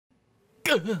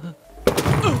Hello,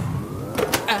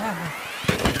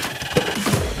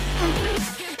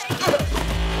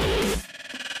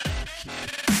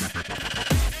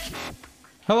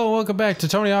 welcome back to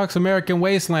Tony Hawk's American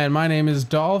Wasteland. My name is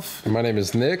Dolph. My name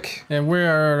is Nick. And we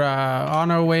are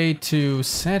on our way to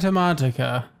Santa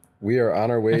Monica. We are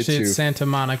on our way Actually, to it's Santa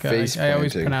Monica. I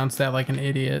always pronounce that like an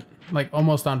idiot, like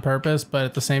almost on purpose, but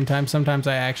at the same time, sometimes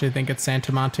I actually think it's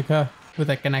Santa Monica with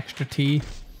like an extra T.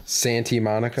 Santa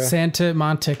Monica? Santa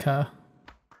Monica.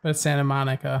 But it's Santa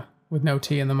Monica with no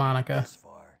T in the Monica.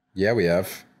 Yeah, we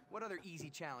have.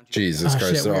 Jesus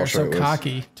Christ, shit, they're all so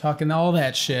cocky. Talking all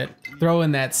that shit.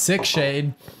 Throwing that sick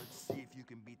shade. Let's see if you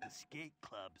can beat the skate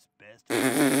club's best.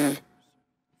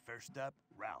 First up,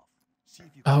 Ralph. See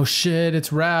if you can Shit,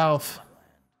 it's Ralph.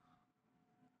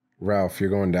 Ralph,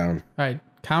 you're going down. Alright,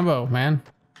 combo, man.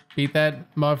 Beat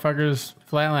that motherfucker's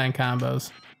flatland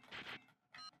combos.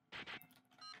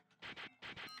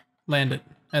 Land it,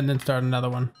 and then start another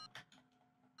one.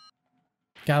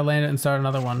 Gotta land it and start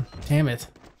another one. Damn it.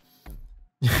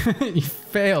 You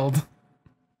failed.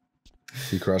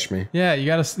 He crushed me. Yeah, you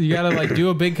gotta like do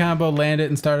a big combo, land it,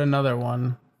 and start another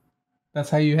one. That's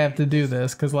how you have to do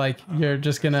this, because like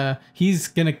he's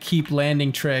gonna keep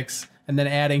landing tricks and then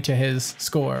adding to his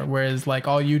score, whereas like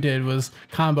all you did was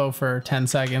combo for 10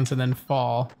 seconds and then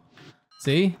fall.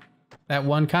 See? That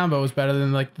one combo was better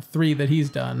than like the 3 that he's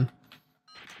done.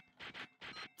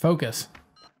 Focus.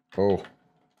 Oh.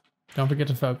 Don't forget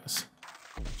to focus.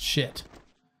 Shit.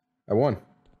 I won.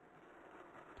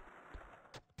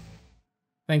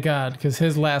 Thank God, because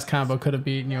his last combo could have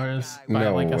beaten yours by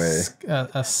No like way.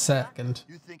 a second.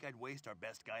 You think I'd waste our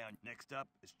best guy on? Next up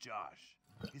is Josh.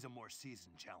 He's a more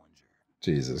seasoned challenger.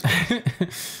 Jesus.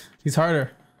 He's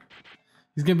harder.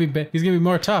 He's gonna be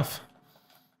more tough.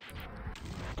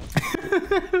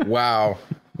 Wow.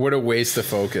 What a waste of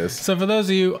focus. So for those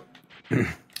of you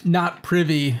not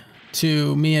privy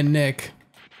to me and Nick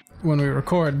when we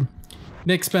record,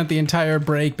 Nick spent the entire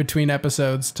break between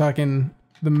episodes talking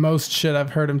the most shit I've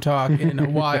heard him talk in a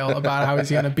while about how he's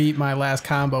gonna beat my last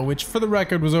combo, which for the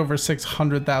record was over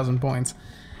 600,000 points.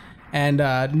 And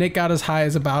Nick got as high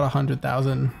as about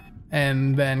 100,000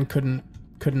 and then couldn't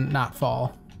not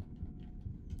fall.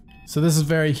 So this is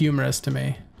very humorous to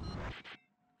me.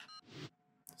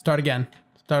 Start again.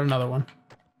 Start another one.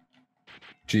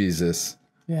 Jesus.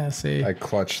 Yeah, see. I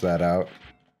clutched that out.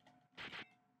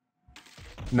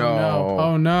 No. Oh no.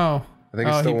 Oh no. I think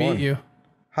I still he won. beat you.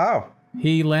 How?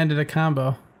 He landed a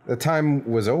combo. The time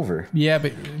was over. Yeah,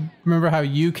 but remember how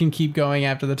you can keep going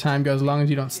after the time goes, as long as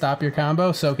you don't stop your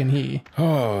combo? So can he.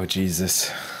 Oh,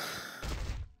 Jesus.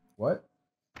 What?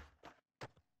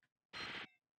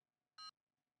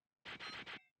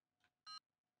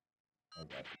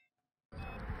 Okay.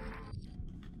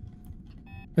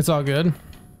 It's all good.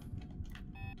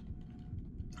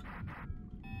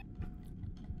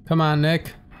 Come on,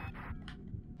 Nick.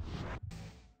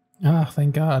 Oh,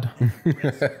 thank God.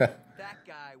 That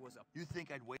guy was a. You think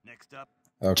I'd wait? Next up,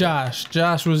 Okay.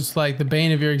 Josh was like the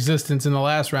bane of your existence in the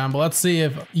last round, but let's see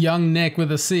if young Nick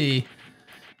with a C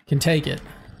can take it.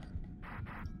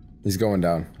 He's going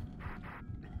down.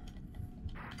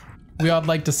 We all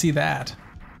like to see that,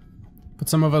 but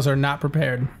some of us are not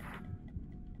prepared.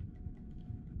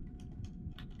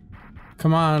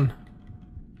 Come on,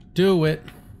 do it.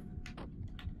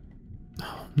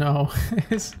 Oh, no,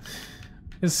 his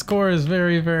score is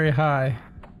very, very high.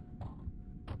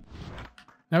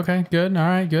 Okay, good. All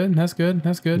right, good. That's good.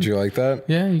 That's good. Did you like that?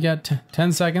 Yeah, you got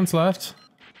 10 seconds left.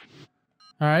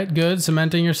 All right, good.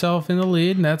 Cementing yourself in the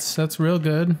lead. That's real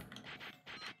good.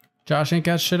 Josh ain't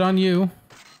got shit on you.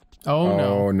 Oh, no.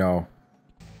 Oh, no.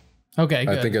 Okay,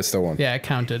 good. I think I still won. Yeah, it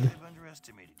counted. I've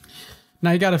underestimated you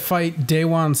Now you got to fight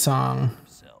Daewon Song,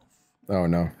 himself. Oh,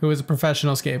 no. who is a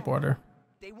professional skateboarder.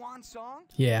 Daewon Song?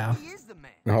 Yeah, He is the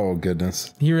man. Oh,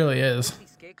 goodness. he really is.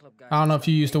 These skate club guys. I don't know if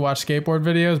you used to watch skateboard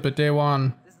videos, but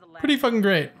Daewon, This is the last pretty fucking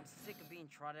great. I'm sick of being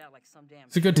trotted out like some damn.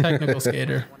 He's a good technical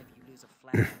skater. One of you lose a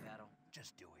flag battle.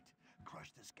 Just do it.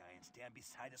 Crush this guy and stand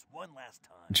beside us one last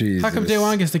time. Jesus. How come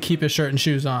Daewon gets to keep his shirt and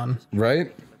shoes on? Right?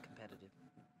 Look competitive.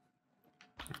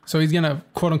 So he's gonna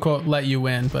quote unquote let you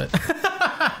win, but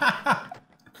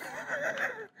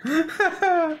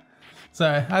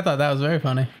sorry, I thought that was very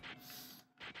funny.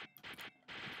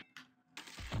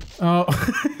 Oh,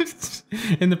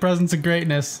 in the presence of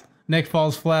greatness, Nick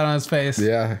falls flat on his face.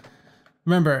 Yeah.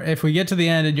 Remember, if we get to the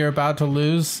end and you're about to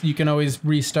lose, you can always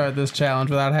restart this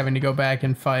challenge without having to go back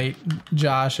and fight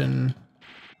Josh and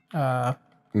Nah,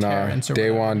 Terrence or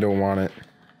Daewon don't want it.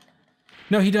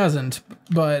 No, he doesn't.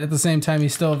 But at the same time,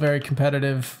 he's still a very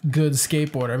competitive, good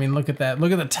skateboarder. I mean, look at that.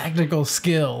 Look at the technical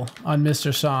skill on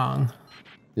Mr. Song.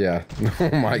 Yeah. Oh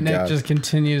my Nick god. just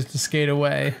continues to skate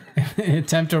away in an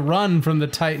attempt to run from the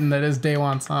Titan that is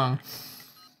Daewon Song.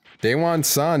 Daewon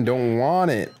son, don't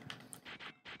want it.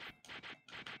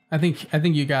 I think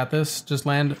you got this. Just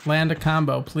land a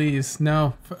combo, please.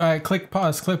 No. Click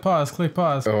pause. Ugh.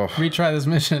 Retry this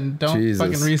mission. Don't Jesus.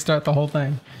 fucking restart the whole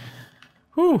thing.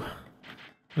 Whew.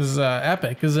 This is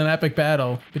epic. This is an epic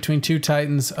battle between two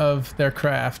titans of their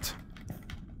craft.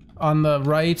 On the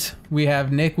right, we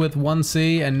have Nick with 1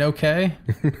 C and no K.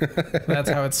 That's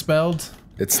how it's spelled.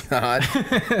 It's not.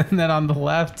 And then on the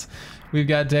left, we've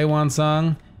got Daewon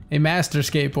Song, a master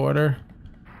skateboarder.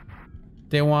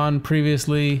 Daewon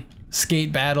previously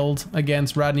skate battled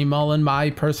against Rodney Mullen, my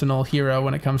personal hero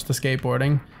when it comes to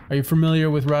skateboarding. Are you familiar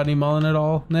with Rodney Mullen at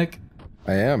all, Nick?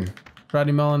 I am.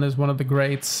 Rodney Mullen is one of the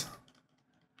greats.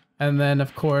 And then,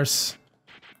 of course,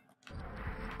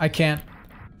 I can't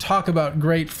talk about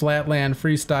great flatland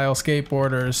freestyle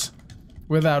skateboarders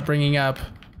without bringing up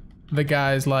the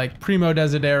guys like Primo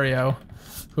Desiderio,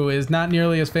 who is not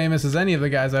nearly as famous as any of the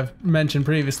guys I've mentioned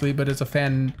previously, but is a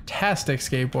fantastic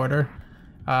skateboarder.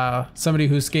 Somebody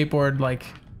whose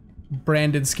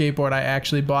branded skateboard I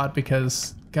actually bought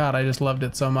because, God, I just loved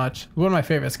it so much. One of my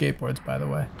favorite skateboards, by the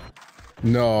way.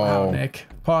 No. Wow, Nick.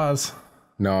 Pause.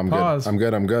 No, I'm Pause.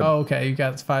 good. I'm good. Oh, okay. You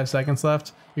got 5 seconds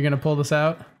left. You're going to pull this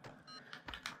out?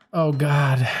 Oh,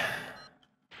 God.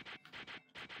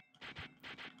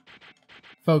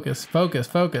 Focus.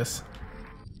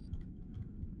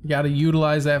 You got to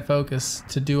utilize that focus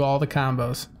to do all the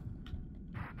combos.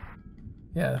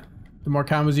 Yeah. The more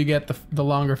combos you get, the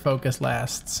longer focus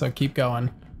lasts. So keep going.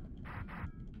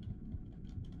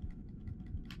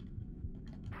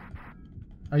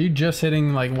 Are you just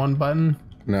hitting like one button?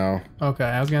 No. Okay,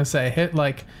 I was gonna say hit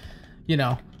like, you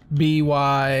know, B,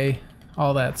 Y,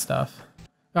 all that stuff.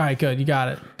 All right, good, you got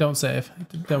it. Don't save.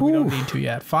 We don't need to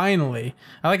yet. Finally,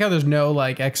 I like how there's no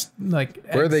exterior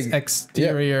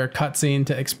cutscene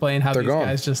to explain how these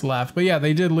guys just left. But yeah,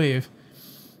 they did leave.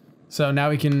 So now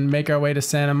we can make our way to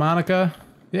Santa Monica.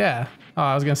 Yeah. Oh,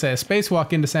 I was gonna say a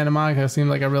spacewalk into Santa Monica seemed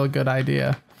like a really good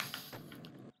idea.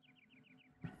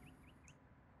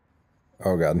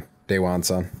 Oh god, Daewon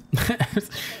son.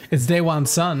 It's Daewon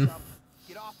son.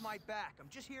 Get off my back. I'm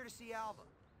just here to see Alva.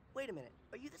 Wait a minute.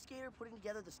 Are you the skater putting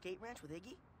together the skate ranch with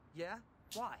Iggy? Yeah?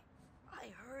 Why? I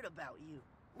heard about you.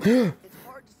 It's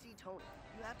hard to see Tony.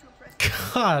 You have to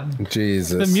impress. God.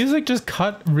 Jesus. The music just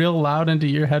cut real loud into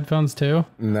your headphones too?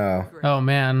 No. Oh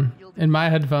man. In my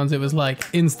headphones it was like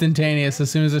instantaneous.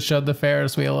 As soon as it showed the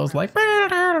Ferris wheel, it was like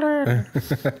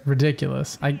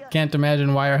ridiculous. I can't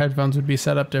imagine why our headphones would be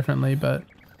set up differently, but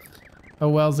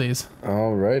oh wellsies.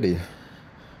 Alrighty.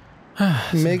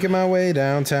 Making my way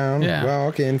downtown, Yeah.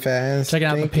 walking fast, Checking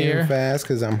out the thinking pier. fast,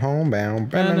 cause I'm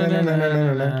homebound.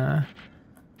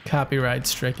 Copyright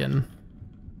stricken.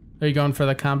 Are you going for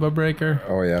the combo breaker?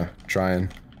 Oh yeah, trying.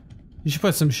 You should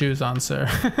put some shoes on, sir.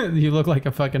 You look like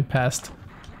a fucking pest.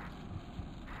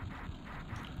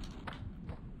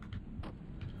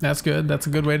 That's good. That's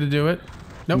a good way to do it.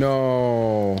 Nope.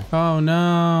 No. Oh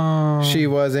no. She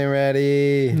wasn't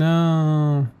ready.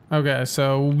 No. Okay,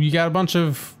 so you got a bunch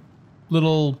of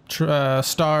little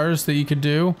stars that you could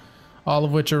do, all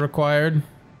of which are required.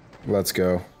 Let's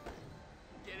go.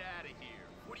 Get out of here.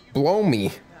 What are you Blow me.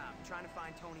 I'm trying to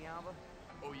find Tony Alva.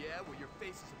 Oh yeah? Well your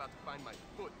face is about to find my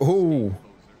foot. Ooh. Poser.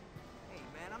 Hey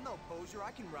man, I'm no poser.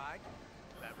 I can ride.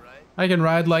 That right? I can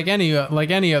ride like any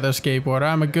other skateboarder.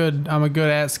 I'm a good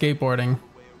at skateboarding.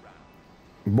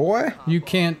 Boy. You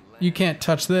can't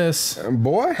touch this.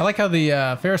 Boy. I like how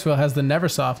the Ferris wheel has the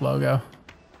Neversoft logo.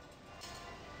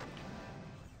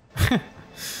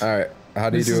 Alright. How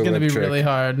do you This do is a gonna lip be trick? really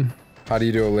hard. How do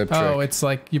you do a lip trick? Oh, it's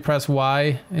like you press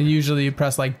Y, and usually you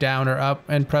press like down or up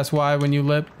and press Y when you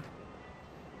lip.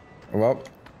 Well,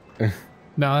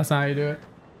 No, that's not how you do it.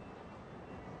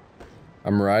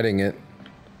 I'm riding it.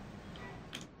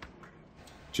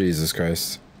 Jesus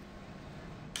Christ.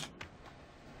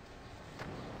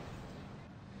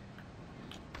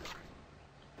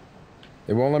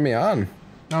 It won't let me on.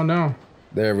 Oh no.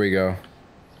 There we go.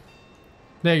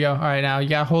 There you go. All right, now you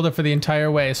gotta hold it for the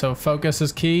entire way. So focus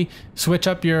is key. Switch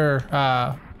up your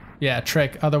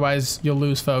trick. Otherwise, you'll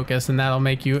lose focus, and that'll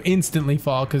make you instantly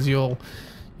fall because you'll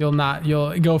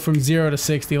go from 0 to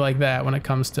 60 like that when it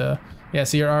comes to. Yeah,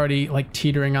 so you're already like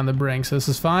teetering on the brink. So this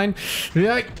is fine.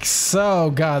 Yikes! Oh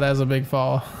god, that was a big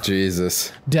fall.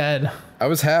 Jesus. Dead. I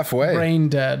was halfway. Brain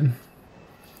dead.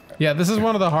 Yeah, this is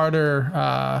one of the harder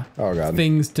Oh god.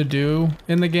 things to do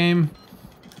in the game.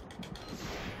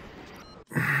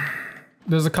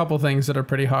 There's a couple things that are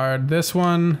pretty hard. This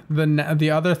one, the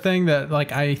other thing that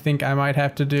like I think I might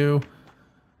have to do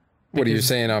What are you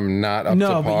saying? I'm not up to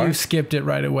No, par? but you skipped it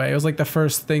right away. It was like the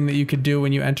first thing that you could do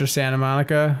when you enter Santa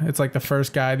Monica. It's like the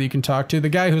first guy that you can talk to. The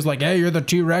guy who's like, hey, you're the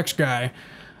T-Rex guy.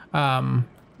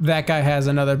 That guy has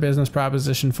another business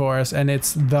proposition for us, and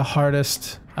it's the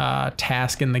hardest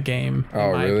task in the game, in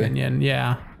my opinion.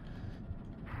 Yeah.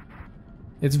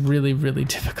 It's really, really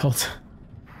difficult.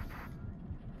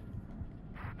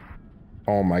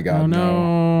 Oh my God, Oh no.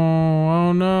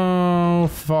 Oh no.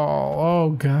 Fall. Oh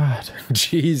God.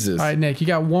 Jesus. All right, Nick, you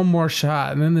got one more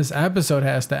shot, and then this episode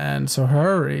has to end, so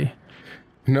hurry.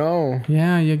 No.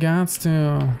 Yeah, you got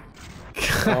to.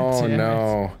 God Oh damn it.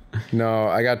 no. No,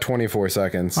 I got 24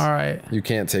 seconds. All right. You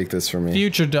can't take this from me.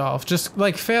 Future Dolph. Just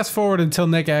like fast forward until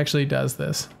Nick actually does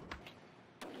this.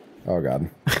 Oh God.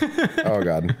 Oh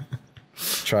God.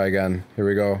 Try again. Here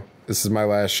we go. This is my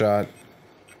last shot.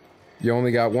 You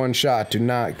only got one shot. Do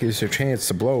not give us a chance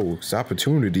to blow. This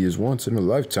opportunity is once in a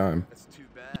lifetime. That's too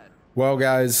bad. Well,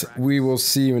 guys, we will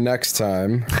see you next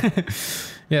time.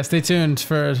 Yeah, stay tuned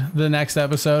for the next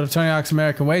episode of Tony Hawk's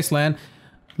American Wasteland.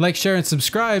 Like, share, and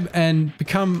subscribe, and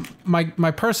become my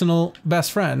personal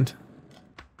best friend.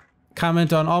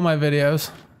 Comment on all my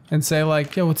videos and say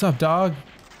like, yo, what's up, dog?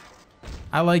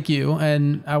 I like you,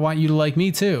 and I want you to like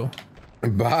me too.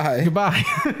 Bye. Goodbye.